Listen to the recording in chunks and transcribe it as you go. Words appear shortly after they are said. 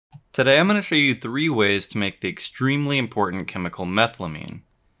Today I'm going to show you 3 ways to make the extremely important chemical methylamine.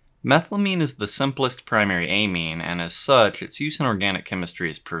 Methylamine is the simplest primary amine, and as such, its use in organic chemistry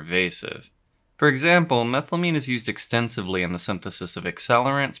is pervasive. For example, methylamine is used extensively in the synthesis of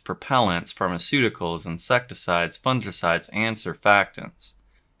accelerants, propellants, pharmaceuticals, insecticides, fungicides, and surfactants.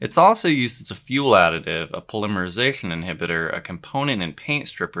 It's also used as a fuel additive, a polymerization inhibitor, a component in paint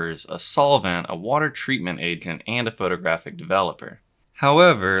strippers, a solvent, a water treatment agent, and a photographic developer.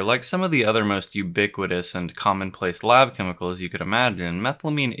 However, like some of the other most ubiquitous and commonplace lab chemicals you could imagine,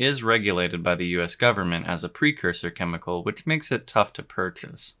 methylamine is regulated by the US government as a precursor chemical, which makes it tough to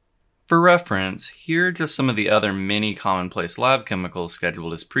purchase. For reference, here are just some of the other many commonplace lab chemicals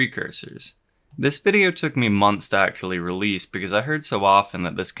scheduled as precursors. This video took me months to actually release because I heard so often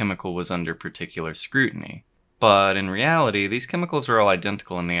that this chemical was under particular scrutiny. But in reality, these chemicals are all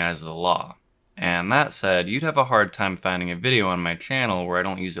identical in the eyes of the law. And that said, you'd have a hard time finding a video on my channel where I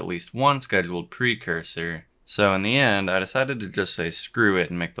don't use at least one scheduled precursor, so in the end, I decided to just say screw it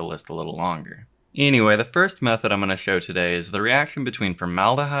and make the list a little longer. Anyway, the first method I'm going to show today is the reaction between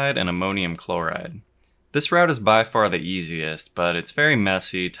formaldehyde and ammonium chloride. This route is by far the easiest, but it's very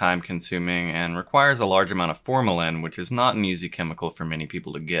messy, time-consuming, and requires a large amount of formalin, which is not an easy chemical for many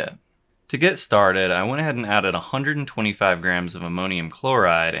people to get. To get started, I went ahead and added 125 grams of ammonium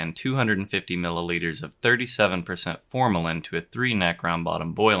chloride and 250 milliliters of 37% formalin to a 3-neck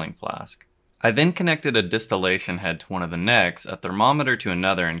round-bottom boiling flask. I then connected a distillation head to one of the necks, a thermometer to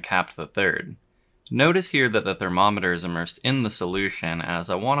another, and capped the third. Notice here that the thermometer is immersed in the solution, as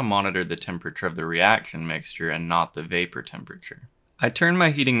I want to monitor the temperature of the reaction mixture and not the vapor temperature. I turned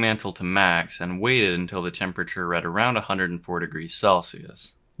my heating mantle to max and waited until the temperature read around 104 degrees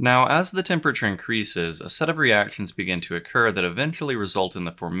Celsius. Now, as the temperature increases, a set of reactions begin to occur that eventually result in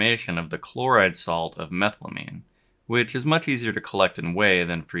the formation of the chloride salt of methylamine, which is much easier to collect and weigh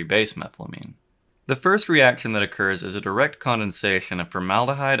than free base methylamine. The first reaction that occurs is a direct condensation of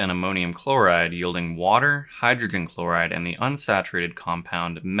formaldehyde and ammonium chloride yielding water, hydrogen chloride, and the unsaturated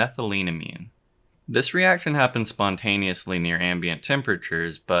compound methylamine. This reaction happens spontaneously near ambient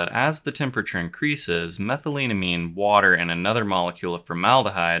temperatures, but as the temperature increases, methylamine, water, and another molecule of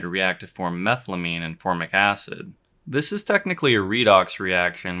formaldehyde react to form methylamine and formic acid. This is technically a redox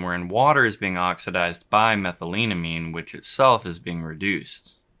reaction wherein water is being oxidized by methylamine, which itself is being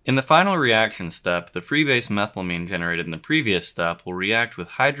reduced. In the final reaction step, the free base methylamine generated in the previous step will react with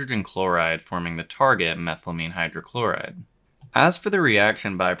hydrogen chloride, forming the target methylamine hydrochloride. As for the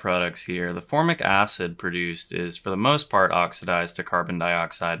reaction byproducts here, the formic acid produced is for the most part oxidized to carbon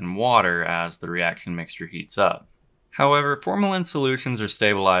dioxide and water as the reaction mixture heats up. However, formalin solutions are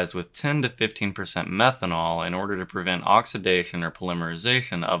stabilized with 10 to 15% methanol in order to prevent oxidation or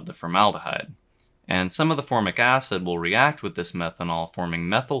polymerization of the formaldehyde. And some of the formic acid will react with this methanol, forming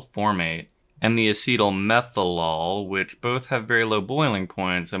methyl formate and the acetyl methylol, which both have very low boiling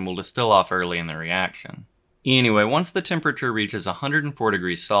points and will distill off early in the reaction. Anyway, once the temperature reaches 104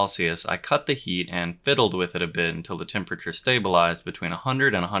 degrees Celsius, I cut the heat and fiddled with it a bit until the temperature stabilized between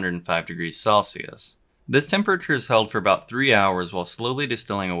 100 and 105 degrees Celsius. This temperature is held for about 3 hours while slowly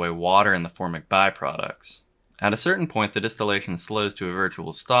distilling away water and the formic byproducts. At a certain point, the distillation slows to a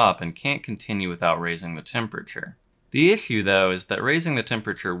virtual stop and can't continue without raising the temperature. The issue, though, is that raising the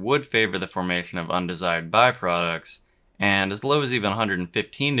temperature would favor the formation of undesired byproducts, and as low as even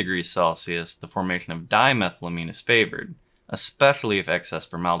 115 degrees Celsius, the formation of dimethylamine is favored, especially if excess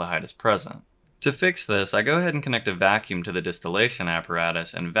formaldehyde is present. To fix this, I go ahead and connect a vacuum to the distillation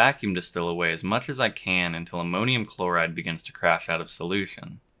apparatus and vacuum distill away as much as I can until ammonium chloride begins to crash out of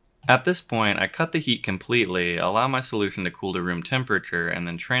solution. At this point, I cut the heat completely, allow my solution to cool to room temperature, and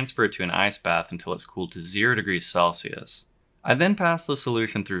then transfer it to an ice bath until it's cooled to 0 degrees Celsius. I then pass the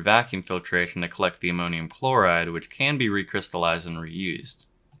solution through vacuum filtration to collect the ammonium chloride, which can be recrystallized and reused.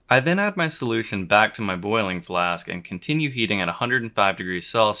 I then add my solution back to my boiling flask and continue heating at 105 degrees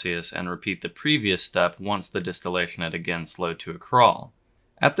Celsius and repeat the previous step once the distillation had again slowed to a crawl.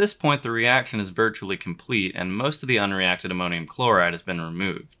 At this point, the reaction is virtually complete and most of the unreacted ammonium chloride has been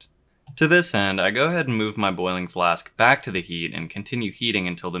removed. To this end, I go ahead and move my boiling flask back to the heat and continue heating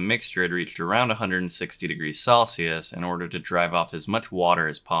until the mixture had reached around 160 degrees Celsius in order to drive off as much water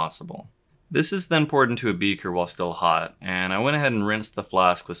as possible. This is then poured into a beaker while still hot, and I went ahead and rinsed the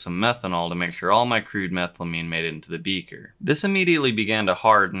flask with some methanol to make sure all my crude methylamine made it into the beaker. This immediately began to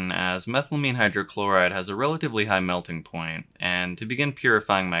harden as methylamine hydrochloride has a relatively high melting point, and to begin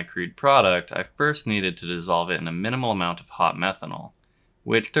purifying my crude product, I first needed to dissolve it in a minimal amount of hot methanol,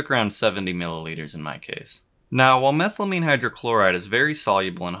 which took around 70 milliliters in my case. Now, while methylamine hydrochloride is very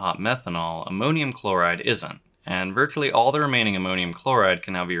soluble in hot methanol, ammonium chloride isn't. and virtually all the remaining ammonium chloride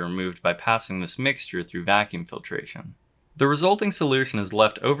can now be removed by passing this mixture through vacuum filtration. The resulting solution is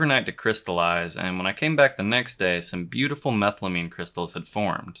left overnight to crystallize, and when I came back the next day, some beautiful methylamine crystals had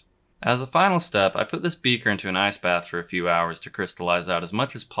formed. As a final step, I put this beaker into an ice bath for a few hours to crystallize out as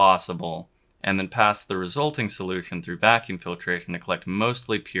much as possible, and then passed the resulting solution through vacuum filtration to collect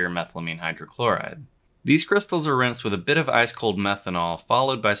mostly pure methylamine hydrochloride. These crystals are rinsed with a bit of ice-cold methanol,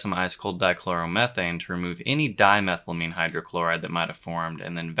 followed by some ice-cold dichloromethane to remove any dimethylamine hydrochloride that might have formed,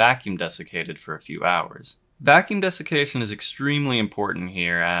 and then vacuum desiccated for a few hours. Vacuum desiccation is extremely important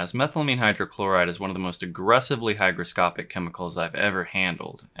here, as methylamine hydrochloride is one of the most aggressively hygroscopic chemicals I've ever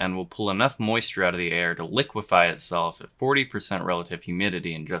handled, and will pull enough moisture out of the air to liquefy itself at 40% relative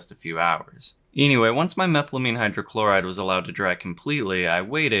humidity in just a few hours. Anyway, once my methylamine hydrochloride was allowed to dry completely, I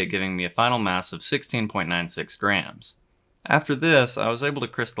weighed it, giving me a final mass of 16.96 grams. After this, I was able to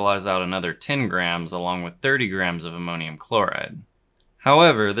crystallize out another 10 grams along with 30 grams of ammonium chloride.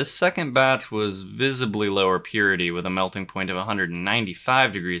 However, this second batch was visibly lower purity with a melting point of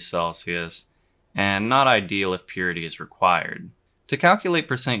 195 degrees Celsius, and not ideal if purity is required. To calculate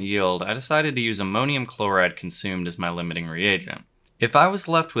percent yield, I decided to use ammonium chloride consumed as my limiting reagent. If I was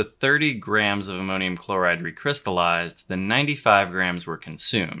left with 30 grams of ammonium chloride recrystallized, then 95 grams were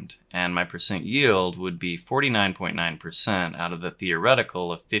consumed, and my percent yield would be 49.9% out of the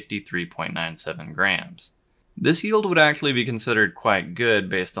theoretical of 53.97 grams. This yield would actually be considered quite good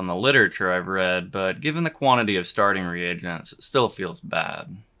based on the literature I've read, but given the quantity of starting reagents, it still feels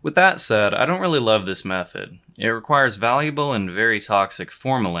bad. With that said, I don't really love this method. It requires valuable and very toxic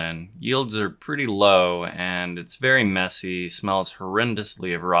formalin, yields are pretty low, and it's very messy, smells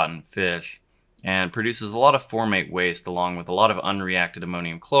horrendously of rotten fish, and produces a lot of formate waste along with a lot of unreacted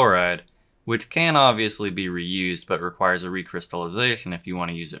ammonium chloride, which can obviously be reused but requires a recrystallization if you want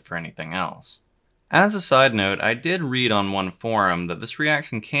to use it for anything else. As a side note, I did read on one forum that this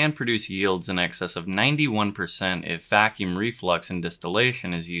reaction can produce yields in excess of 91% if vacuum reflux and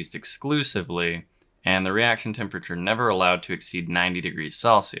distillation is used exclusively, and the reaction temperature never allowed to exceed 90 degrees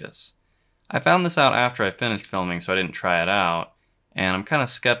Celsius. I found this out after I finished filming, so I didn't try it out, and I'm kind of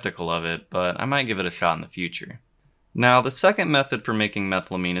skeptical of it, but I might give it a shot in the future. Now, the second method for making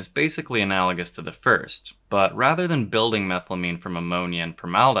methylamine is basically analogous to the first, but rather than building methylamine from ammonia and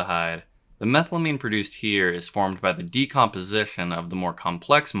formaldehyde, the methylamine produced here is formed by the decomposition of the more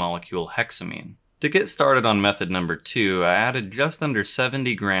complex molecule hexamine. To get started on method number 2, I added just under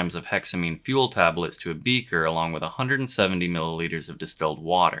 70 grams of hexamine fuel tablets to a beaker along with 170 milliliters of distilled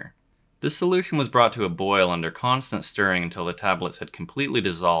water. This solution was brought to a boil under constant stirring until the tablets had completely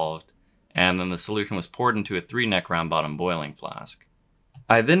dissolved, and then the solution was poured into a 3-neck round bottom boiling flask.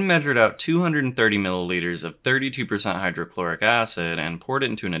 I then measured out 230 milliliters of 32% hydrochloric acid and poured it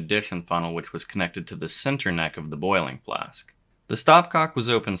into an addition funnel which was connected to the center neck of the boiling flask. The stopcock was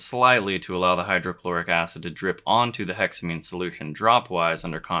opened slightly to allow the hydrochloric acid to drip onto the hexamine solution dropwise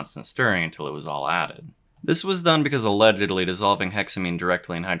under constant stirring until it was all added. This was done because allegedly dissolving hexamine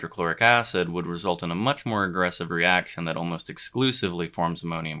directly in hydrochloric acid would result in a much more aggressive reaction that almost exclusively forms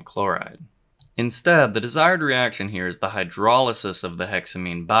ammonium chloride. Instead, the desired reaction here is the hydrolysis of the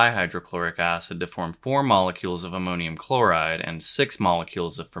hexamine by hydrochloric acid to form 4 molecules of ammonium chloride and 6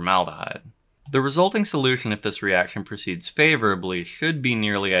 molecules of formaldehyde. The resulting solution, if this reaction proceeds favorably, should be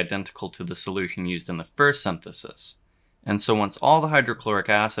nearly identical to the solution used in the first synthesis. And so once all the hydrochloric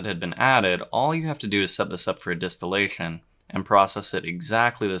acid had been added, all you have to do is set this up for a distillation and process it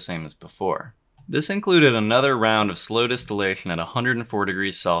exactly the same as before. This included another round of slow distillation at 104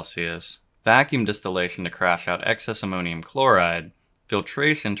 degrees Celsius, vacuum distillation to crash out excess ammonium chloride,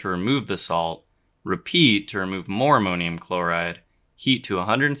 filtration to remove the salt, repeat to remove more ammonium chloride, heat to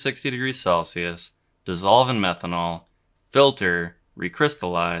 160 degrees Celsius, dissolve in methanol, filter,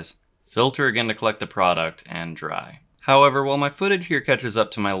 recrystallize, filter again to collect the product, and dry. However, while my footage here catches up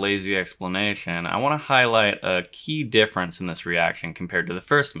to my lazy explanation, I want to highlight a key difference in this reaction compared to the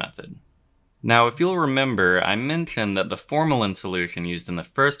first method. Now, if you'll remember, I mentioned that the formalin solution used in the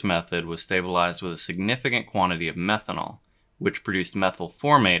first method was stabilized with a significant quantity of methanol, which produced methyl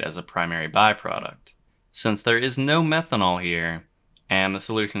formate as a primary byproduct. Since there is no methanol here, and the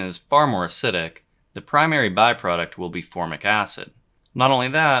solution is far more acidic, the primary byproduct will be formic acid. Not only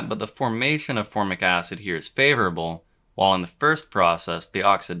that, but the formation of formic acid here is favorable, while in the first process, the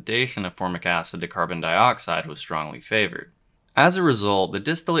oxidation of formic acid to carbon dioxide was strongly favored. As a result, the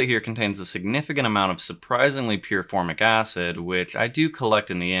distillate here contains a significant amount of surprisingly pure formic acid, which I do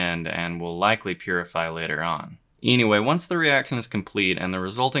collect in the end and will likely purify later on. Anyway, once the reaction is complete and the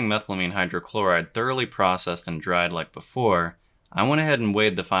resulting methylamine hydrochloride thoroughly processed and dried like before, I went ahead and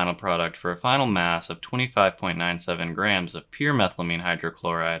weighed the final product for a final mass of 25.97 grams of pure methylamine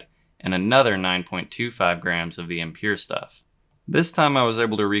hydrochloride and another 9.25 grams of the impure stuff. This time I was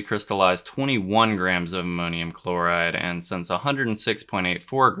able to recrystallize 21 grams of ammonium chloride, and since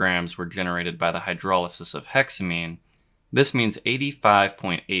 106.84 grams were generated by the hydrolysis of hexamine, this means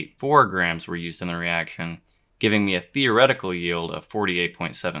 85.84 grams were used in the reaction, giving me a theoretical yield of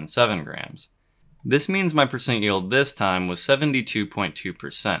 48.77 grams. This means my percent yield this time was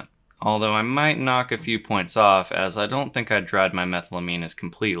 72.2%, although I might knock a few points off as I don't think I dried my methylamine as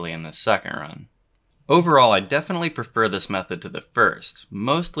completely in this second run. Overall, I definitely prefer this method to the first,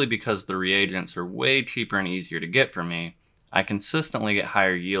 mostly because the reagents are way cheaper and easier to get for me. I consistently get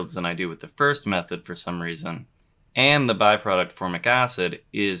higher yields than I do with the first method for some reason, and the byproduct formic acid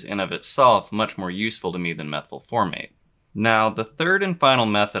is in of itself much more useful to me than methyl formate. Now, the third and final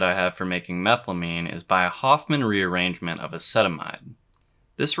method I have for making methylamine is by a Hofmann rearrangement of acetamide.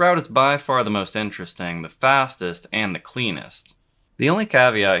 This route is by far the most interesting, the fastest, and the cleanest. The only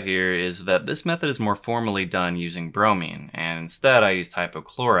caveat here is that this method is more formally done using bromine, and instead I used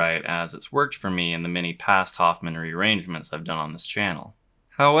hypochlorite as it's worked for me in the many past Hofmann rearrangements I've done on this channel.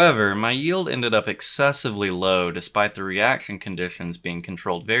 However, my yield ended up excessively low despite the reaction conditions being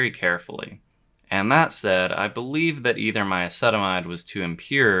controlled very carefully. And that said, I believe that either my acetamide was too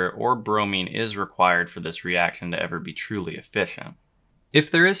impure or bromine is required for this reaction to ever be truly efficient. If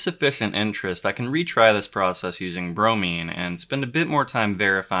there is sufficient interest, I can retry this process using bromine and spend a bit more time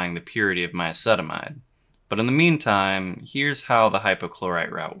verifying the purity of my acetamide. But in the meantime, here's how the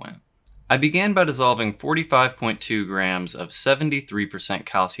hypochlorite route went. I began by dissolving 45.2 grams of 73%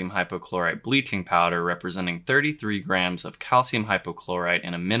 calcium hypochlorite bleaching powder representing 33 grams of calcium hypochlorite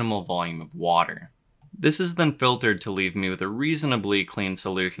in a minimal volume of water. This is then filtered to leave me with a reasonably clean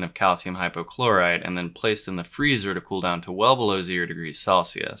solution of calcium hypochlorite and then placed in the freezer to cool down to well below 0 degrees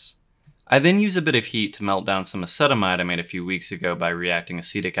Celsius. I then use a bit of heat to melt down some acetamide I made a few weeks ago by reacting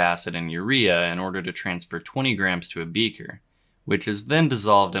acetic acid and urea in order to transfer 20 grams to a beaker, which is then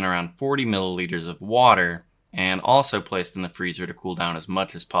dissolved in around 40 milliliters of water and also placed in the freezer to cool down as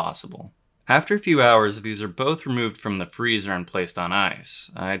much as possible. After a few hours, these are both removed from the freezer and placed on ice.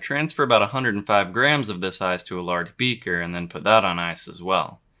 I transfer about 105 grams of this ice to a large beaker and then put that on ice as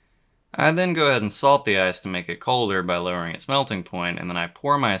well. I then go ahead and salt the ice to make it colder by lowering its melting point, and then I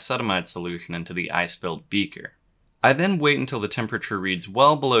pour my acetamide solution into the ice-filled beaker. I then wait until the temperature reads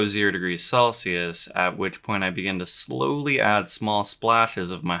well below 0 degrees Celsius, at which point I begin to slowly add small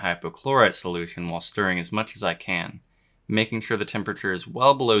splashes of my hypochlorite solution while stirring as much as I can, making sure the temperature is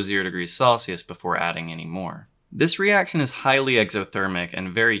well below 0 degrees Celsius before adding any more. This reaction is highly exothermic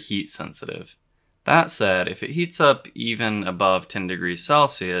and very heat sensitive. That said, if it heats up even above 10 degrees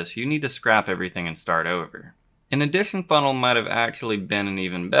Celsius, you need to scrap everything and start over. An addition funnel might have actually been an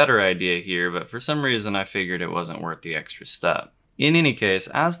even better idea here, but for some reason I figured it wasn't worth the extra step. In any case,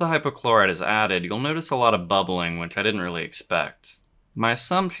 as the hypochlorite is added, you'll notice a lot of bubbling, which I didn't really expect. My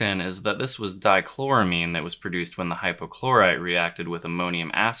assumption is that this was dichloramine that was produced when the hypochlorite reacted with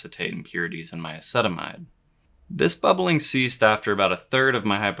ammonium acetate impurities in my acetamide. This bubbling ceased after about a third of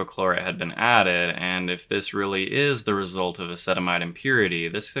my hypochlorite had been added, and if this really is the result of acetamide impurity,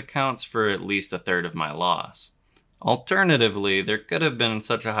 this accounts for at least a third of my loss. Alternatively, there could have been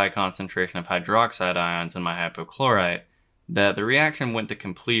such a high concentration of hydroxide ions in my hypochlorite that the reaction went to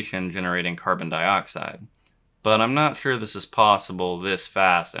completion generating carbon dioxide, but I'm not sure this is possible this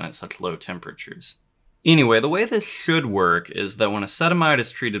fast and at such low temperatures. Anyway, the way this should work is that when acetamide is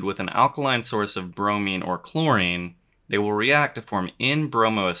treated with an alkaline source of bromine or chlorine, they will react to form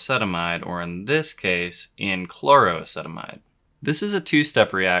N-bromoacetamide, or in this case, N-chloroacetamide. This is a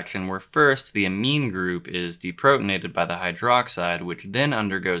two-step reaction where first the amine group is deprotonated by the hydroxide, which then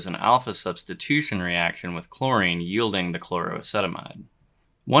undergoes an alpha substitution reaction with chlorine, yielding the chloroacetamide.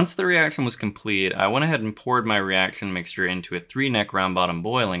 Once the reaction was complete, I went ahead and poured my reaction mixture into a 3-neck round-bottom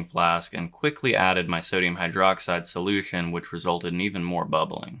boiling flask and quickly added my sodium hydroxide solution, which resulted in even more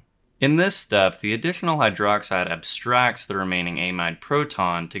bubbling. In this step, the additional hydroxide abstracts the remaining amide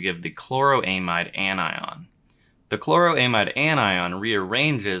proton to give the chloroamide anion. The chloroamide anion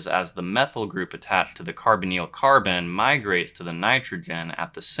rearranges as the methyl group attached to the carbonyl carbon migrates to the nitrogen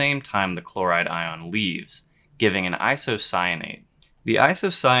at the same time the chloride ion leaves, giving an isocyanate. The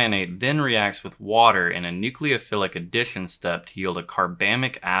isocyanate then reacts with water in a nucleophilic addition step to yield a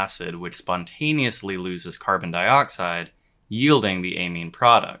carbamic acid which spontaneously loses carbon dioxide, yielding the amine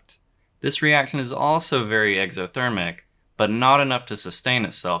product. This reaction is also very exothermic, but not enough to sustain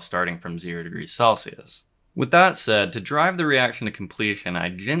itself starting from 0 degrees Celsius. With that said, to drive the reaction to completion, I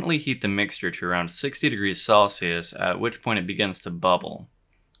gently heat the mixture to around 60 degrees Celsius, at which point it begins to bubble.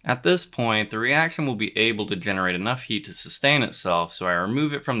 At this point, the reaction will be able to generate enough heat to sustain itself, so I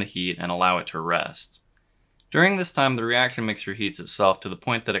remove it from the heat and allow it to rest. During this time, the reaction mixture heats itself to the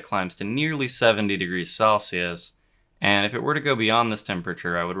point that it climbs to nearly 70 degrees Celsius, and if it were to go beyond this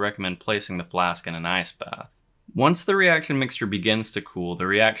temperature, I would recommend placing the flask in an ice bath. Once the reaction mixture begins to cool, the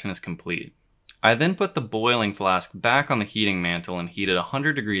reaction is complete. I then put the boiling flask back on the heating mantle and heat at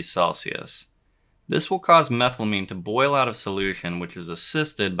 100 degrees Celsius. This will cause methylamine to boil out of solution, which is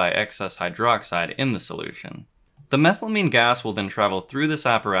assisted by excess hydroxide in the solution. The methylamine gas will then travel through this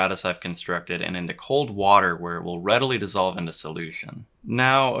apparatus I've constructed and into cold water where it will readily dissolve into solution.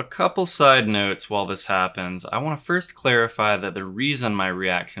 Now, a couple side notes while this happens. I want to first clarify that the reason my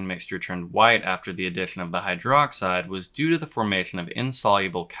reaction mixture turned white after the addition of the hydroxide was due to the formation of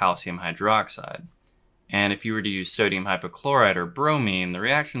insoluble calcium hydroxide. And if you were to use sodium hypochlorite or bromine, the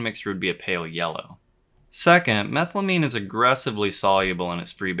reaction mixture would be a pale yellow. Second, methylamine is aggressively soluble in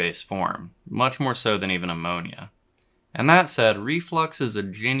its free base form, much more so than even ammonia. And that said, reflux is a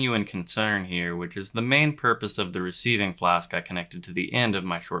genuine concern here, which is the main purpose of the receiving flask I connected to the end of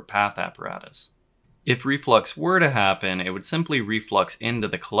my short path apparatus. If reflux were to happen, it would simply reflux into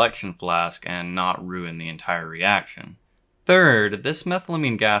the collection flask and not ruin the entire reaction. Third, this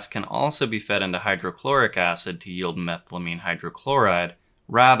methylamine gas can also be fed into hydrochloric acid to yield methylamine hydrochloride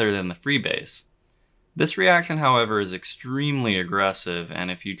rather than the free base. This reaction, however, is extremely aggressive, and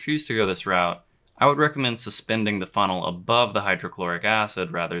if you choose to go this route, I would recommend suspending the funnel above the hydrochloric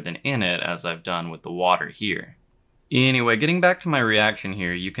acid rather than in it, as I've done with the water here. Anyway, getting back to my reaction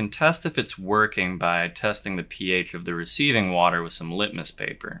here, you can test if it's working by testing the pH of the receiving water with some litmus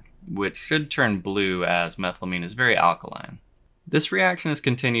paper, which should turn blue as methylamine is very alkaline. This reaction is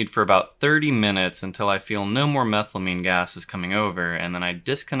continued for about 30 minutes until I feel no more methylamine gas is coming over, and then I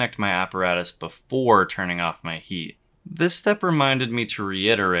disconnect my apparatus before turning off my heat. This step reminded me to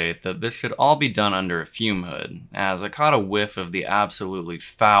reiterate that this should all be done under a fume hood, as I caught a whiff of the absolutely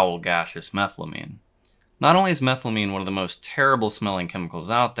foul gaseous methylamine. Not only is methylamine one of the most terrible smelling chemicals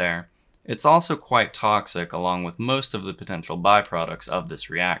out there, it's also quite toxic along with most of the potential byproducts of this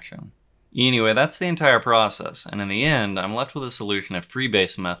reaction. Anyway, that's the entire process, and in the end, I'm left with a solution of free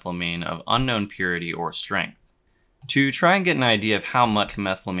base methylamine of unknown purity or strength. To try and get an idea of how much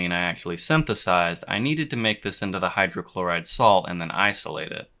methylamine I actually synthesized, I needed to make this into the hydrochloride salt and then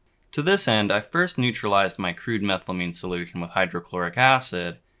isolate it. To this end, I first neutralized my crude methylamine solution with hydrochloric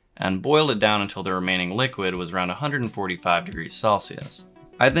acid and boiled it down until the remaining liquid was around 145 degrees Celsius.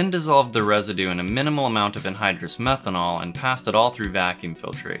 I then dissolved the residue in a minimal amount of anhydrous methanol and passed it all through vacuum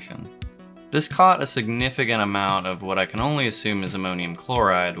filtration. This caught a significant amount of what I can only assume is ammonium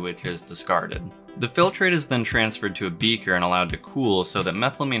chloride, which is discarded. The filtrate is then transferred to a beaker and allowed to cool so that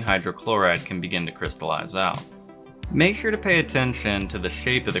methylamine hydrochloride can begin to crystallize out. Make sure to pay attention to the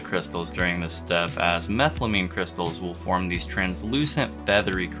shape of the crystals during this step, as methylamine crystals will form these translucent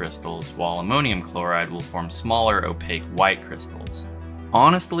feathery crystals, while ammonium chloride will form smaller opaque white crystals.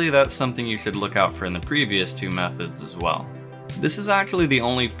 Honestly, that's something you should look out for in the previous two methods as well. This is actually the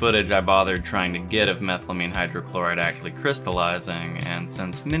only footage I bothered trying to get of methylamine hydrochloride actually crystallizing, and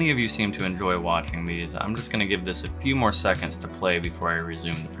since many of you seem to enjoy watching these, I'm just going to give this a few more seconds to play before I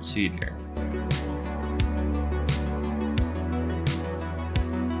resume the procedure.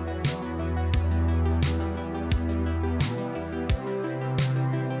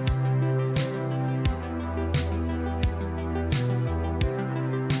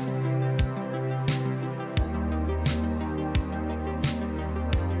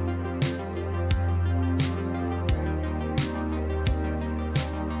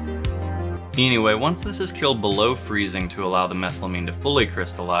 Anyway, once this is chilled below freezing to allow the methylamine to fully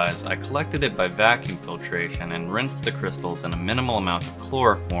crystallize, I collected it by vacuum filtration and rinsed the crystals in a minimal amount of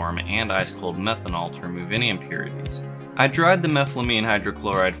chloroform and ice-cold methanol to remove any impurities. I dried the methylamine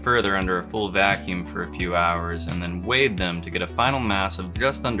hydrochloride further under a full vacuum for a few hours and then weighed them to get a final mass of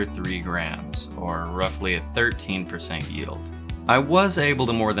just under 3 grams, or roughly a 13% yield. I was able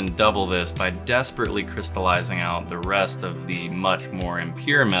to more than double this by desperately crystallizing out the rest of the much more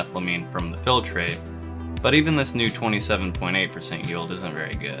impure methylamine from the filtrate, but even this new 27.8% yield isn't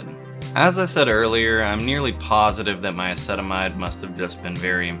very good. As I said earlier, I'm nearly positive that my acetamide must have just been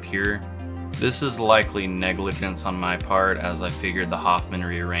very impure. This is likely negligence on my part, as I figured the Hofmann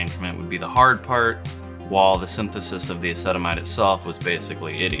rearrangement would be the hard part, while the synthesis of the acetamide itself was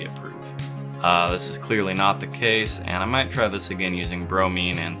basically idiot-proof. This is clearly not the case, and I might try this again using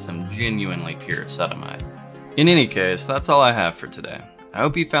bromine and some genuinely pure acetamide. In any case, that's all I have for today. I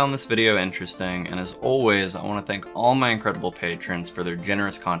hope you found this video interesting, and as always, I want to thank all my incredible patrons for their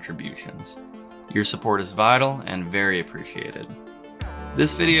generous contributions. Your support is vital and very appreciated.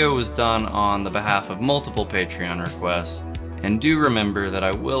 This video was done on the behalf of multiple Patreon requests, and do remember that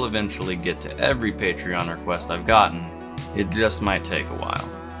I will eventually get to every Patreon request I've gotten. It just might take a while.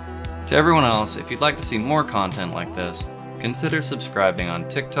 To everyone else, if you'd like to see more content like this, consider subscribing on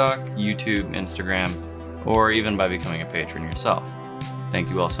TikTok, YouTube, Instagram, or even by becoming a patron yourself. Thank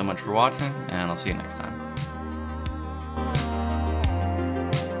you all so much for watching, and I'll see you next time.